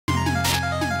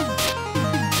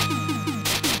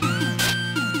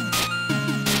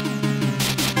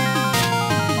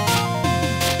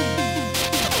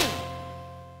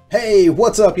Hey,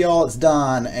 what's up y'all? It's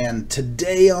Don, and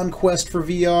today on Quest for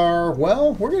VR,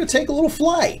 well, we're going to take a little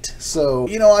flight. So,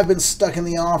 I've been stuck in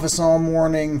the office all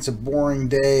morning. It's a boring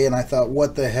day, and I thought,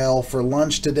 what the hell, for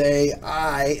lunch today,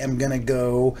 I am going to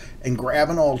go and grab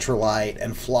an ultralight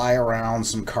and fly around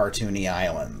some cartoony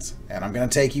islands. And I'm going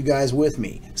to take you guys with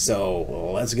me. So,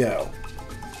 let's go.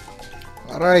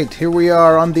 Alright, here we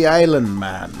are on the island,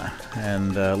 man.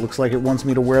 And looks like it wants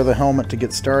me to wear the helmet to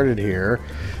get started here.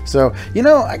 So,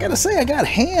 I gotta say, I got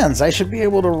hands. I should be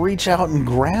able to reach out and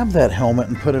grab that helmet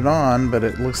and put it on, but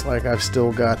it looks like I've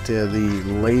still got the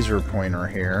laser pointer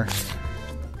here.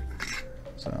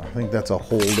 So I think that's a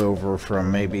holdover from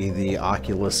maybe the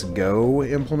Oculus Go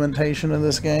implementation of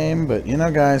this game. But,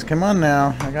 guys, come on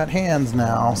now. I got hands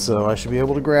now, so I should be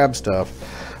able to grab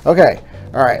stuff. Okay.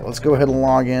 Alright, let's go ahead and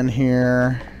log in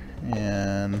here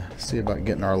and see about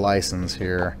getting our license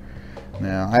here.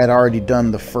 Now, I had already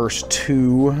done the first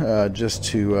two just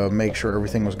to make sure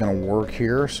everything was going to work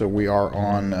here. So we are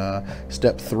on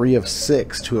step 3 of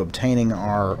 6 to obtaining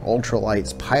our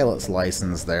Ultralight's pilot's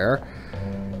license there.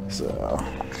 So,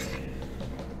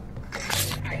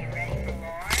 are you ready for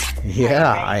more?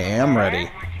 Yeah, I am ready. In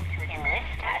this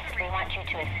test, we want you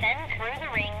to ascend through the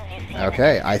rings you see.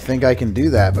 Okay, I think I can do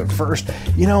that, but first,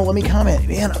 let me comment.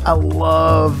 Man, I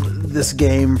love this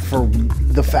game for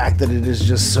the fact that it is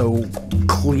just so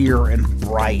clear and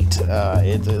bright.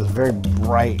 It is a very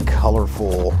bright,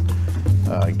 colorful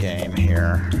game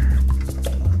here.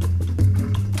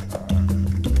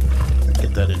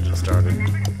 Get that engine started.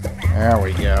 There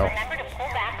we go. Remember to pull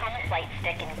back on the flight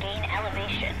stick and gain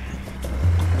elevation.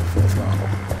 Full throttle.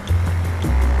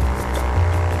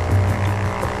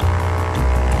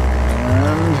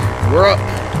 And we're up.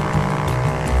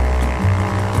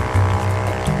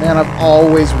 Man, I've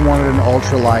always wanted an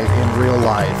ultralight in real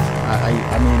life.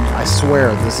 I mean, I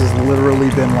swear, this has literally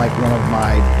been like one of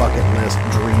my bucket list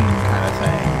dream kind of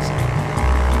things.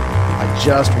 I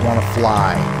just want to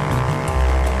fly.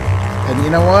 And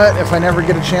you know what? If I never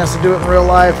get a chance to do it in real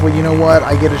life, well, you know what?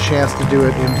 I get a chance to do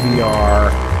it in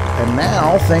VR. And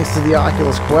now, thanks to the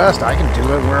Oculus Quest, I can do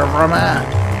it wherever I'm at.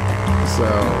 So,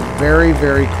 very,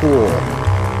 very cool.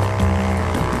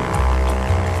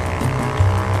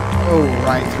 Oh,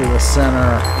 right through the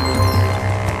center.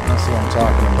 That's what I'm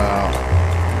talking about.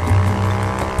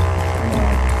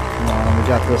 Come on, we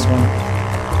got this one.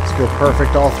 Let's go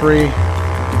perfect, all three.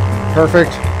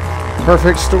 Perfect.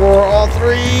 Perfect store, all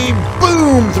three.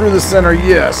 Boom! Through the center,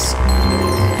 yes.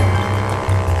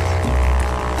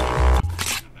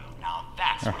 Now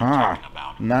that's what I'm talking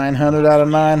about. 900 out of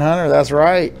 900, that's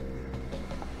right.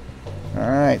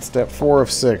 Alright, step 4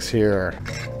 of 6 here.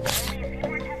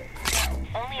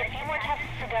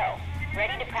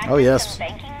 Oh yes,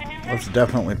 let's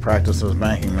definitely practice those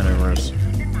banking maneuvers. Keep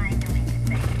in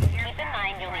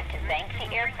mind you'll need to bank the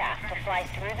aircraft to fly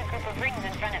through the group of rings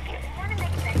in front of you.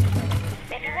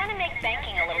 If you want to make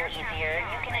banking a little easier,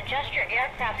 you can adjust your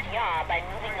aircraft's yaw by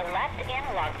moving the left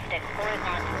analog stick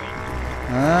horizontally.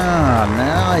 Ah,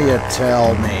 now you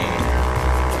tell me.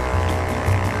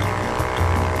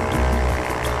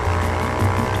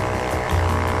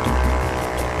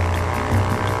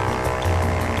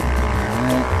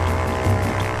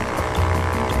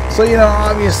 So,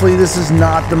 obviously this is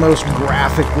not the most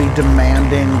graphically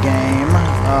demanding game,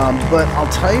 but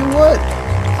I'll tell you what,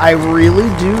 I really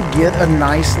do get a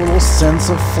nice little sense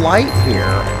of flight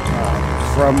here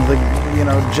from the,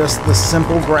 just the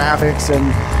simple graphics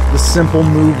and the simple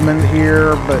movement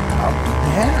here, but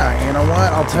yeah, you know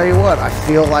what, I'll tell you what, I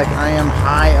feel like I am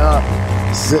high up,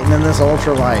 sitting in this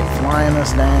ultralight, flying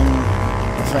this dang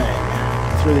thing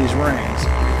through these rings.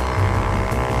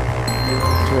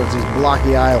 Towards these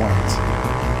blocky islands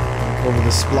over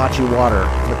the splotchy water,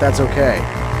 but that's okay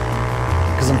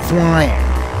because I'm flying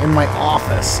in my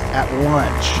office at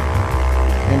lunch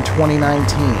in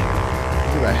 2019.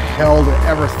 Who the hell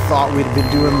ever thought we'd be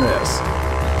doing this?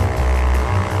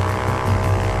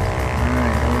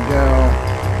 Alright, here we go.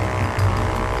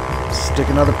 Stick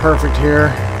another perfect here.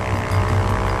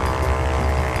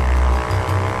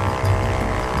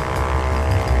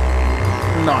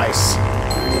 Nice.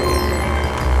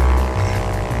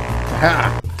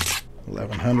 Ha!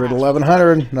 1100,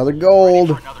 1100, another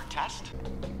gold.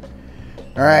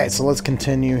 Alright, so let's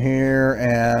continue here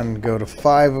and go to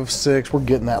 5 of 6. We're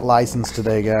getting that license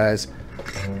today, guys.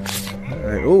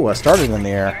 Right. Ooh, I started in the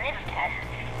air.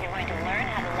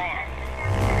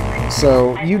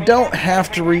 So, you don't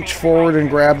have to reach forward and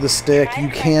grab the stick. You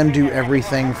can do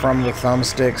everything from the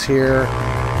thumbsticks here.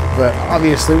 But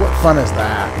obviously, what fun is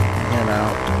that?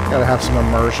 Gotta have some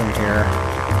immersion here.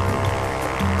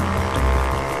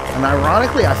 And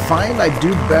ironically, I find I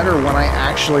do better when I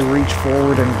actually reach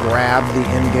forward and grab the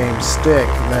in-game stick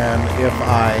than if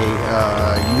I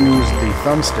use the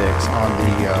thumbsticks on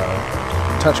the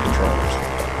touch controllers.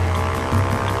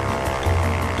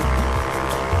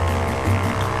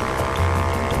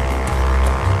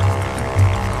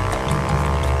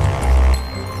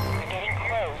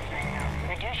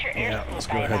 Yeah, let's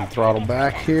go ahead and throttle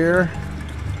back here.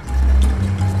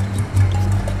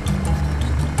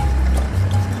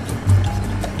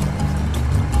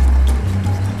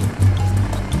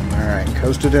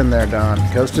 Coast it in there, Don.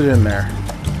 Coast it in there.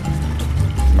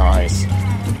 Nice.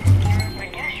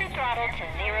 Reduce your throttle to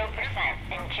 0%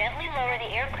 and gently lower the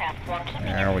aircraft while keeping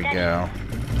There we steady. go.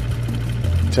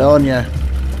 I'm telling you,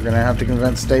 we're gonna have to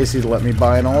convince Stacy to let me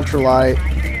buy an ultralight.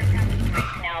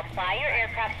 Now apply your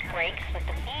aircraft's brakes with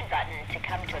the B button to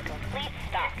come to a complete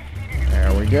stop.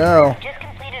 There we go. Just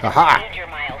completed Aha. a major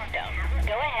milestone.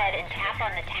 Go ahead and tap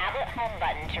on the tablet home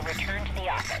button to return to the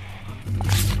office.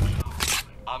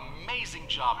 Amazing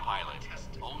job, pilot.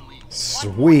 Only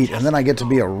Sweet, and then I get to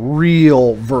be a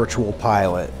real virtual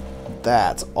pilot.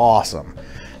 That's awesome.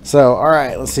 So,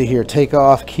 alright, let's see here. Take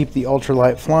off, keep the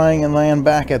ultralight flying, and land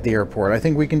back at the airport. I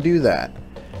think we can do that.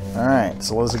 Alright,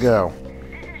 so let's go.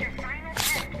 This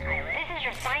is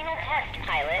your final test,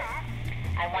 pilot.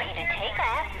 I want you to take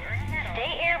off,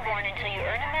 stay airborne until you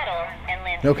earn a medal, and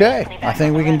land Okay, safely I back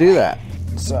think on we the can do runway.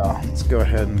 that. So, let's go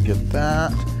ahead and get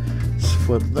that. Let's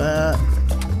flip that.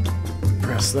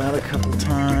 Press that a couple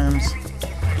times.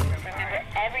 Remember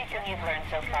everything you've learned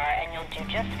so far, and you'll do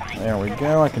just fine. There we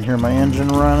go. I can hear my engine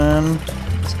running.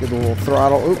 Let's get a little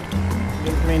throttle. Oop,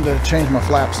 didn't mean to change my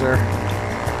flaps there.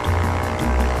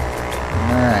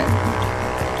 Alright.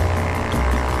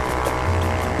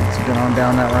 Let's get on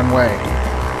down that runway.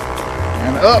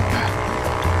 And up.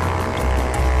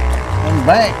 And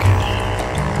bank.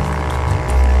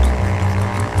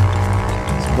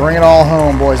 Let's bring it all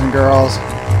home, boys and girls.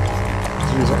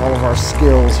 Let's use all of our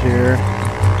skills here.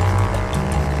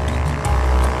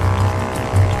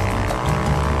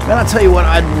 And I'll tell you what,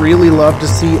 I'd really love to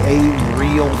see a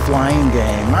real flying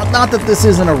game. Not that this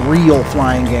isn't a real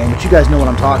flying game, but you guys know what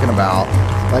I'm talking about.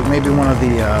 Like maybe one of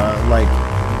the like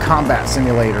combat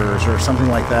simulators or something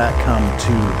like that come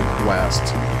to the Quest.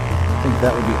 I think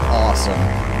that would be awesome.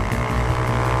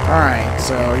 Alright,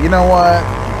 so you know what?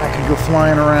 I could go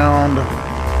flying around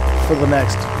for the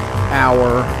next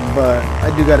hour, but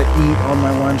I do got to eat on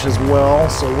my lunch as well,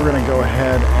 so we're going to go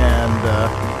ahead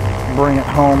and bring it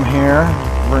home here.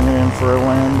 Bring it in for a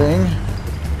landing.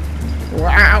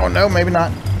 Wow, no, maybe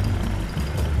not.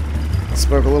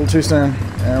 Spoke a little too soon.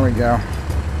 There we go.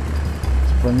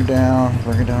 Let's bring it down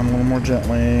a little more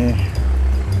gently.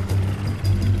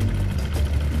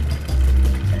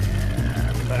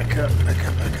 And back up.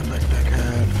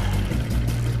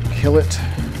 Kill it.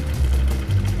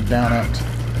 Down it.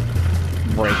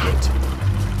 Break it.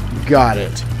 Got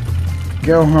it.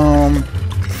 Go home.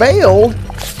 Failed?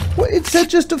 What? It said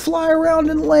just to fly around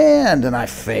and land, and I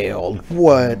failed.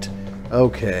 What?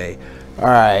 Okay.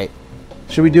 Alright.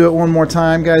 Should we do it one more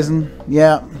time, guys?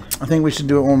 Yeah, I think we should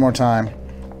do it one more time.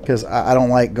 Because I don't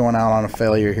like going out on a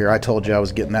failure here. I told you I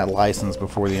was getting that license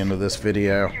before the end of this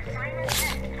video. This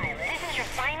is your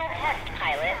final test,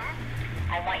 pilot.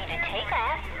 I want you to take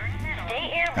off,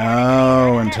 stay airborne.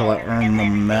 Oh, until I earn the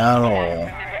medal.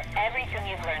 Remember everything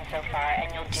you've learned so far,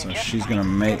 and you'll do So just she's fine. going to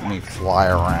make me fly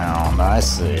around. I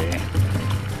see.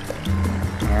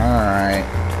 Alright.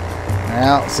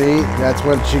 Well, see, that's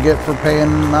what you get for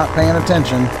not paying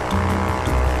attention.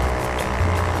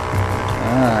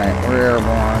 Alright, we're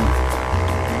airborne.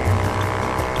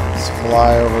 Let's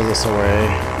fly over this way.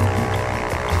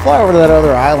 Let's fly over to that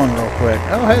other island real quick.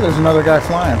 Oh, hey, there's another guy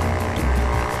flying.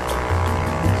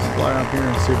 Let's fly up here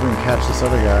and see if we can catch this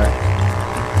other guy.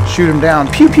 Shoot him down.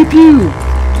 Pew, pew, pew!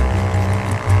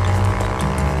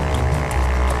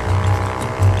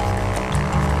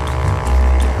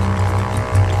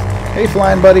 Hey,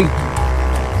 flying buddy.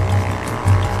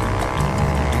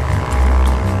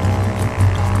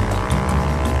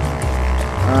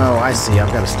 Oh, I see.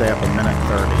 I've got to stay up a minute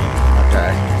 30.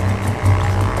 Okay.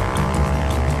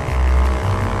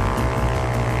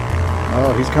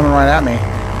 Oh, he's coming right at me.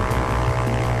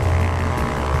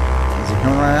 Is he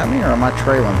coming right at me, or am I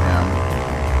trailing him?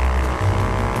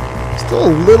 Still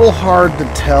a little hard to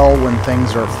tell when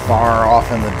things are far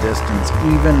off in the distance,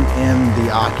 even in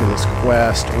the Oculus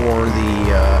Quest or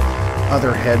the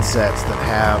other headsets that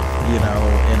have, you know,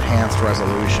 enhanced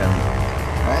resolution.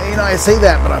 You know, I say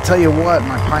that, but I'll tell you what,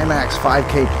 my Pimax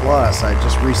 5K Plus, I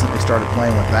just recently started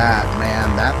playing with that.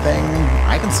 Man, that thing,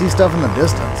 I can see stuff in the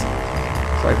distance.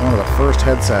 It's like one of the first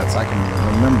headsets I can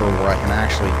remember where I can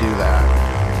actually do that.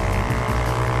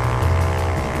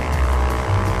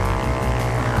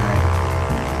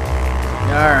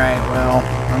 Alright, well,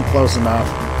 I'm close enough.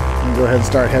 I'm going to go ahead and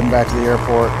start heading back to the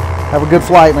airport. Have a good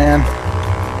flight, man.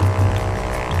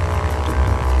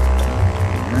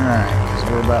 Alright,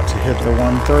 because we're about to hit the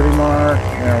 1:30 mark.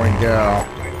 There we go.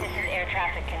 This is air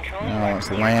traffic control. Now let's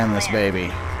land this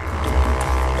baby.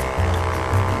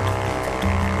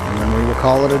 And then we will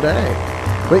call it a day.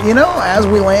 But you know, as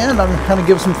we land, I'm going to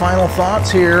give some final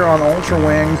thoughts here on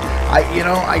Ultrawings.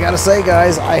 I gotta say,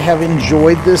 guys, I have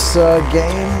enjoyed this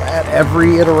game at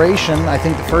every iteration. I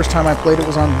think the first time I played it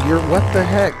was on Gear. What the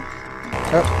heck?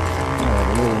 Oh,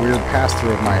 a little weird pass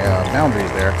through of my boundaries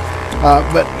there.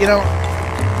 But you know,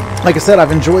 like I said,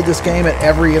 I've enjoyed this game at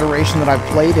every iteration that I've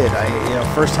played it.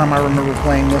 First time I remember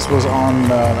playing this was on,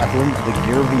 I believe, the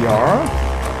Gear VR,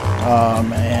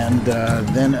 and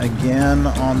then again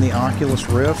on the Oculus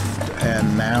Rift,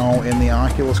 and now in the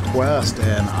Oculus Quest.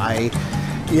 And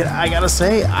I gotta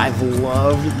say, I've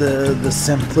loved the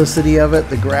simplicity of it,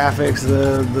 the graphics,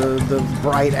 the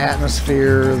bright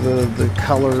atmosphere, the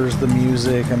colors, the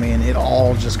music. I mean, it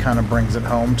all just kind of brings it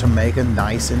home to make a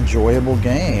nice, enjoyable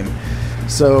game.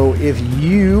 So if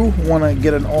you want to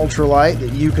get an ultralight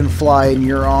that you can fly in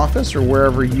your office or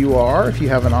wherever you are, if you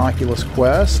have an Oculus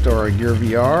Quest or a Gear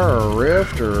VR or a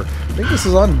Rift, or I think this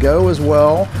is on Go as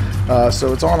well,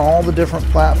 so it's on all the different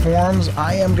platforms.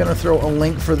 I am going to throw a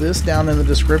link for this down in the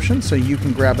description so you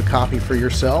can grab a copy for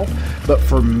yourself. But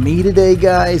for me today,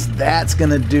 guys, that's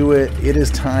going to do it. It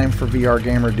is time for VR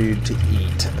Gamer Dude to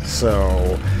eat.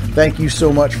 So thank you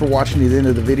so much for watching to the end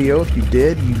of the video. If you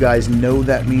did, you guys know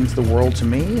that means the world to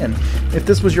me. And if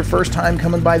this was your first time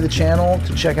coming by the channel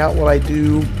to check out what I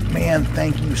do, man,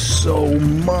 thank you so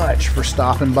much for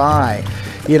stopping by.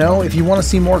 You know, if you want to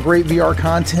see more great VR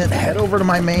content, head over to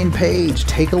my main page.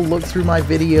 Take a look through my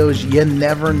videos. You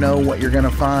never know what you're going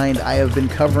to find. I have been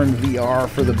covering VR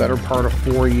for the better part of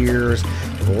 4 years.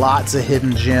 Lots of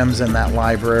hidden gems in that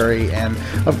library. And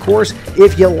of course,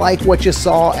 if you like what you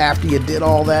saw after you did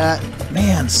all that,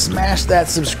 man, smash that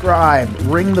subscribe,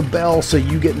 ring the bell so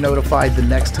you get notified the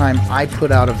next time I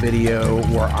put out a video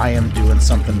where I am doing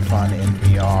something fun in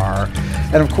VR.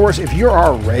 And of course, if you're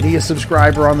already a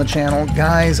subscriber on the channel,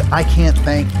 guys, I can't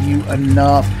thank you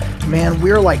enough. Man,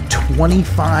 we're like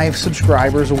 25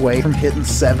 subscribers away from hitting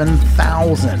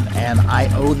 7,000, and I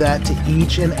owe that to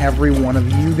each and every one of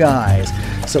you guys.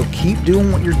 So keep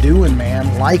doing what you're doing,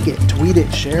 man. Like it, tweet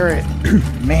it, share it.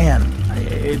 Man,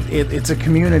 it's a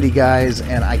community, guys,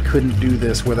 and I couldn't do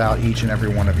this without each and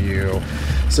every one of you.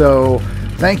 So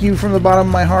thank you from the bottom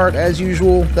of my heart. As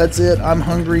usual, that's it. I'm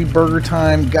hungry. Burger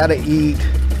time. Gotta eat.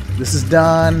 This is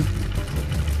Don,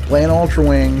 playing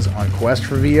Ultrawings on Quest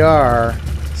for VR.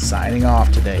 Signing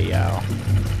off today, y'all.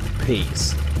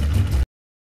 Peace.